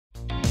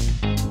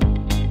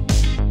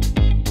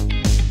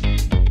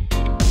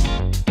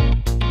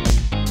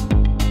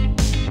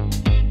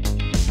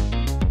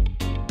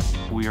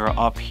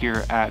up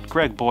here at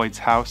Greg Boyd's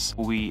house.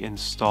 We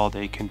installed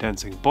a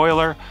condensing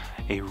boiler,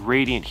 a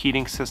radiant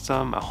heating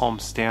system, a home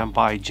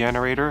standby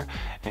generator,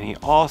 and he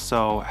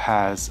also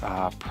has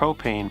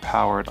propane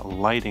powered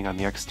lighting on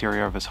the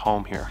exterior of his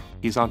home here.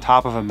 He's on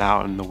top of a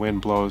mountain. The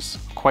wind blows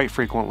quite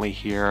frequently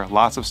here.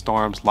 Lots of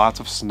storms, lots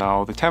of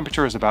snow. The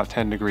temperature is about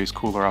 10 degrees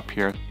cooler up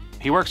here.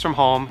 He works from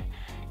home.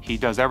 He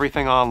does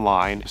everything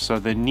online, so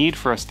the need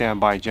for a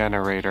standby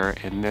generator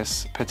in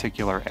this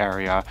particular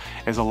area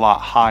is a lot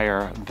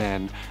higher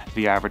than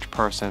the average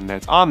person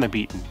that's on the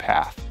beaten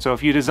path. So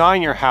if you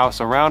design your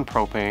house around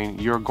propane,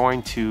 you're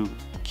going to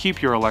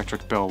keep your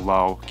electric bill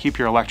low, keep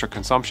your electric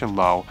consumption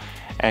low,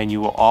 and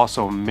you will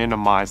also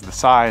minimize the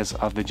size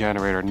of the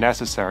generator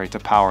necessary to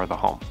power the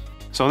home.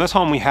 So in this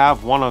home, we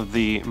have one of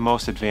the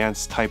most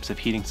advanced types of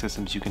heating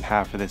systems you can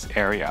have for this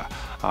area.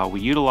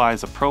 We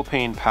utilize a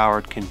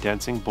propane-powered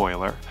condensing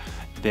boiler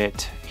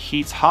that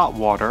heats hot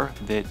water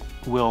that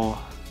will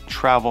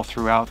travel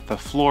throughout the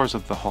floors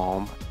of the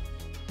home.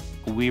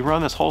 We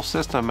run this whole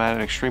system at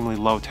an extremely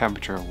low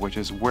temperature, which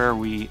is where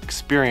we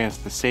experience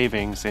the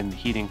savings in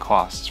heating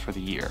costs for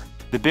the year.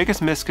 The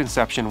biggest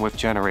misconception with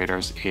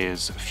generators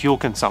is fuel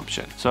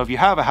consumption. So if you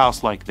have a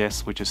house like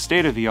this, which is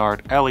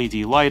state-of-the-art LED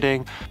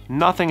lighting,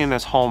 nothing in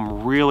this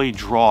home really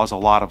draws a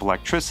lot of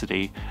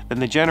electricity, then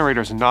the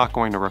generator is not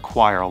going to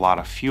require a lot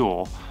of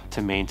fuel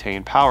to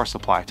maintain power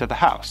supply to the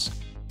house.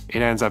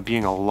 It ends up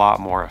being a lot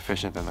more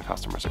efficient than the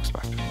customers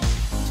expect.